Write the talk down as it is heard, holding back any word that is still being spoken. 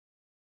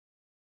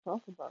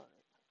Talk about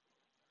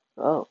it.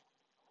 So,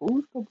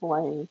 who's to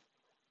blame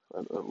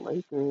for the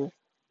Lakers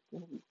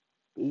getting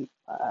beat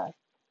by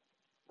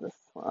the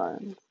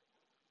Suns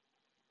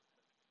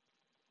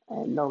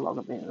and no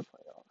longer being in the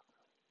playoffs?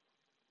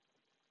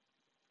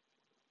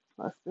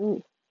 Let's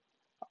see.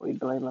 Are we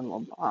blaming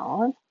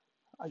LeBron?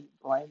 Are you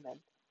blaming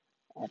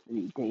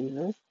Anthony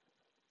Davis?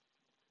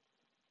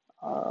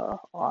 Or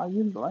are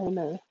you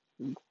blaming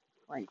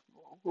Frank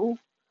Vogel?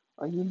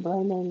 Are you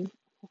blaming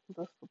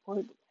the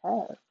supporting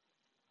cast?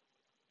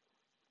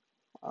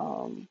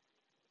 Um,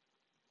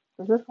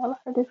 so there's a lot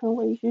of different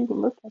ways you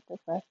can look at the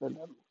fact of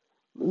them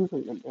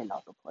losing and getting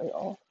out the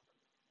playoffs.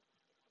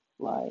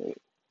 Like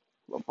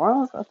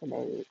LeBron's up in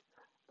it,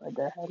 but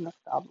that hasn't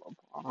stopped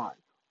LeBron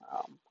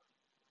um,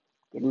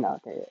 getting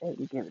out there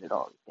and giving it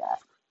all he's got.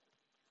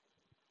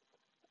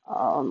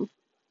 Um,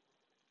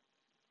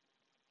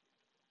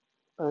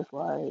 but it's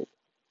like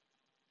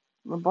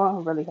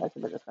LeBron really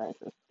hasn't been the same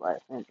since his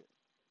last injury,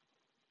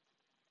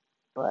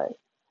 but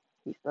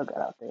he still got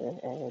out there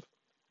and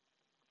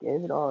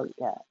gave it all he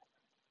got.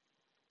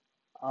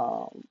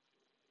 Um,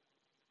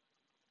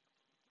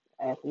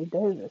 Anthony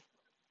Davis,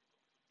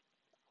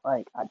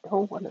 like I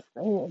don't want to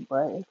say it,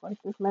 but it's like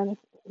this man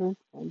is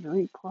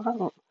injury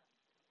prone.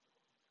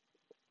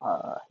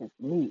 His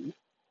knee,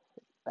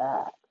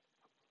 back.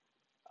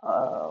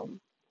 Um,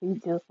 he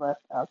just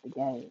left out the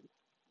game,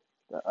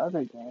 the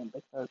other game,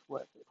 because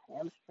what his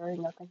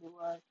hamstring, I think it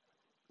was.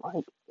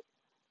 Like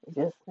it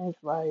just seems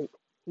like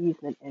he's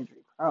been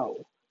injury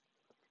prone.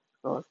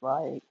 So it's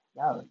like,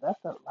 y'all,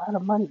 that's a lot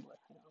of money with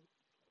him.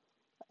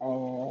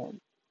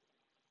 And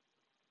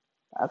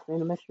I've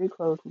seen him in street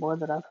clothes more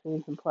than I've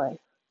seen him play.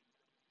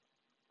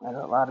 And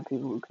a lot of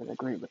people who can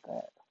agree with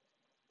that.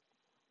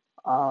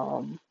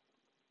 Um,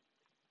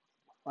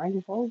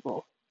 Frank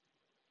Vogel,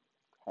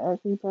 has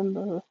he been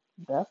the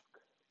best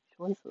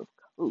choice of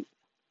coach?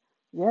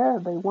 Yeah,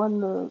 they won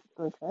the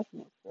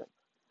championship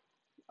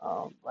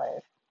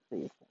last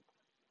season.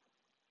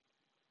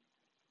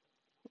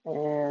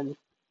 And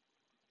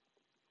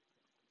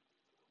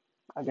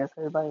I guess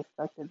everybody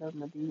expected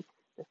them to be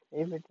the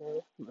favorite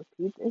to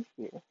repeat this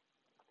year.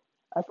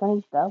 I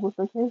think that was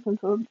the case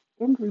until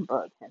injury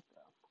bug hit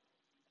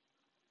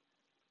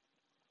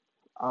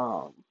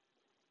them.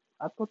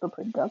 I thought the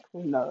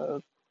production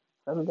of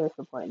some of their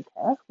supporting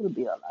cast would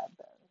be a lot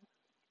better.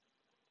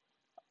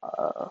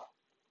 Uh,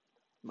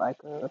 like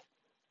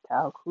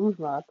Kyle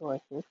Kuzma, I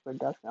thought his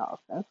production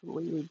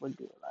offensively would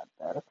be a lot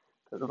better.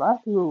 Because a lot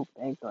of people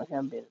banked on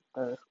him being the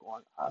third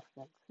scoring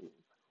option to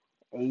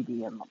AD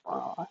and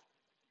LeBron.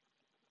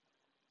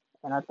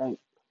 And I think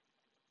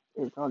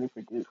it's only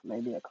produced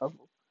maybe a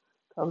couple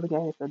of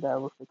games that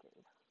was the case.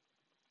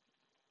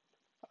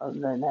 Other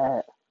than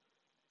that,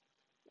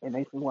 it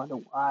makes me wonder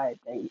why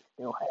they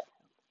still have him.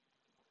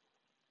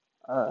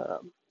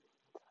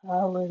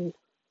 Tyler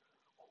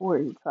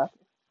Horton Tucker,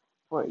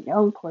 for a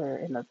young player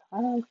in the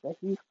times that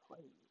he's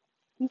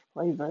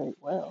played very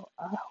well.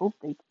 I hope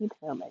they keep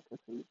him and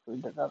continue to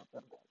develop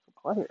him as a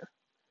player.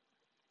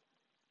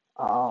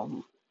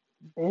 Um,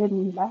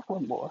 Ben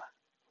McLemore,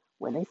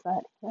 when they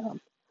signed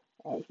him,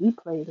 and he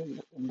played in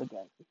the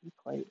games that he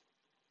played,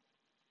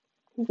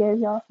 he gave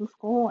y'all some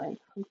scoring,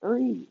 some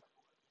threes.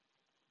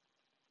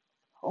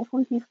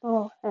 Hopefully he's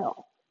still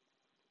around.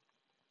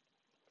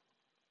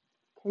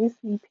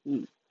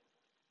 KCP,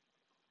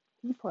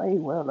 he played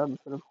well up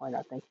to the point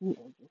I think he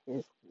injured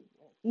his knee.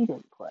 He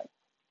didn't play.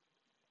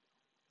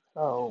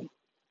 So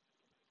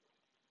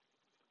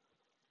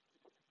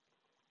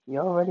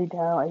you're already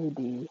down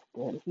AD,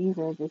 then he's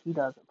injured, he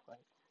doesn't play.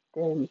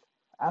 Then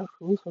Alex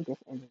Caruso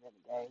gets injured in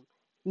the game,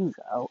 he's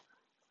out.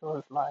 So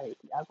it's like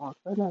y'all going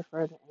further and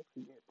further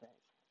into your bench.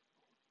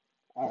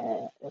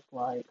 And it's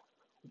like,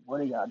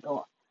 what are y'all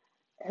doing?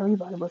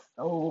 Everybody was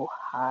so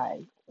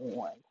high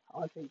on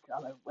Andre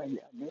Drummond when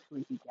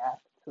initially he got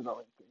to the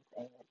Lakers,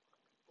 and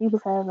he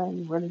was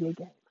having really good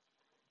games.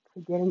 To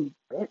getting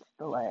benched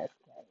the last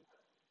game,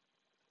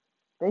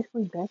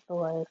 basically benched the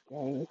last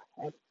game,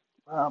 and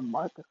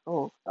Marc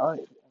Gasol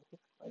started in his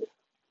place,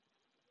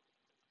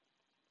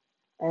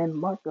 and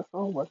Marc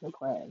Gasol wasn't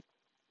playing.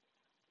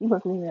 He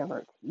wasn't even a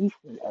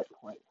rotation at that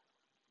point.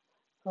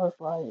 So it's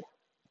like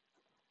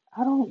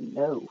I don't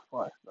know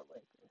for the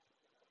Lakers.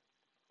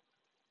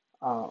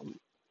 Um,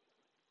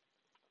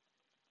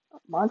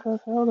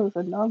 Montrezl is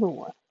another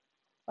one.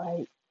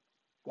 Like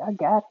I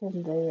got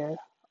him there,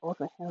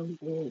 over him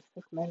being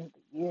 6 man of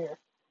the year,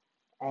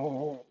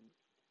 and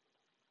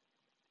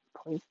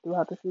points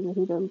throughout the season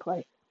he didn't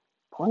play.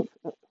 Points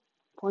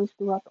points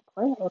throughout the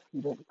playoffs he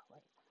didn't play.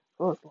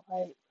 So it's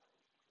like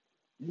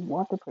you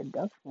want the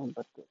production,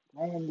 but the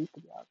man needs to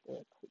be out there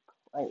to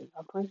play.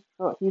 I'm pretty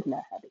sure he's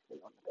not happy to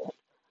be on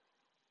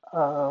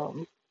the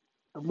bench.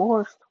 The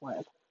Morris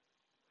twin,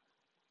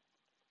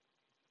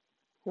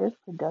 his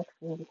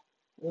production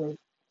is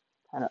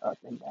kind of up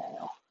and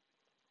down.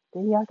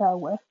 Then y'all got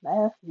Wes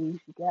Matthews.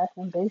 You got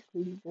him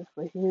basically just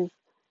for his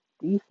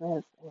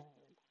defense, and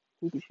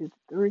he can shoot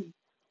the three.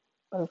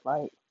 But it's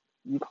like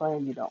you play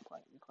and you don't play.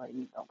 You play and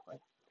you don't play.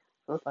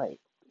 So it's like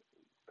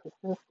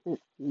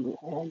consistency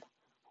and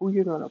who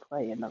you're going to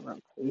play in the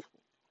rotation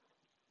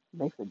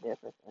makes a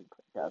difference in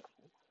production.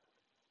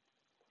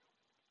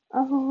 I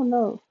don't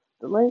know.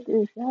 The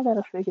Lakers, y'all got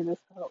to figure this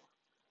out.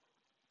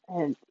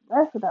 And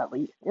last but not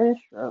least, Dennis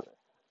Schroeder.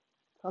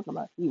 Talking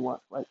about he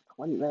wants like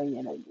 20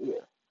 million a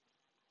year.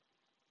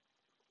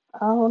 I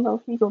don't know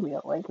if he's gonna be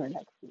a Laker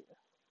next year.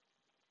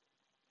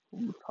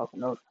 He's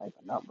talking those type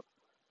of numbers.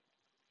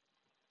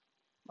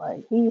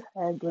 Like he's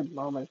had good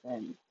moments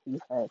and he's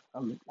had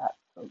some not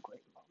so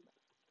great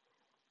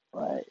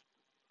moments.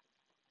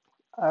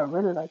 But I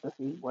really like to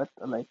see what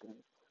the Lakers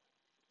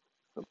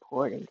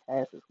supporting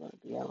cast is going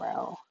to be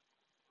around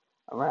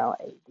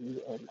AD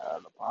and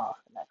LeBron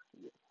for next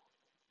year.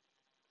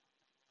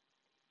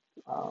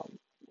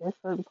 There's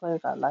certain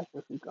players I'd like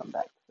to see come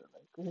back to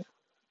the Lakers.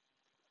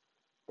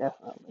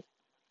 Definitely.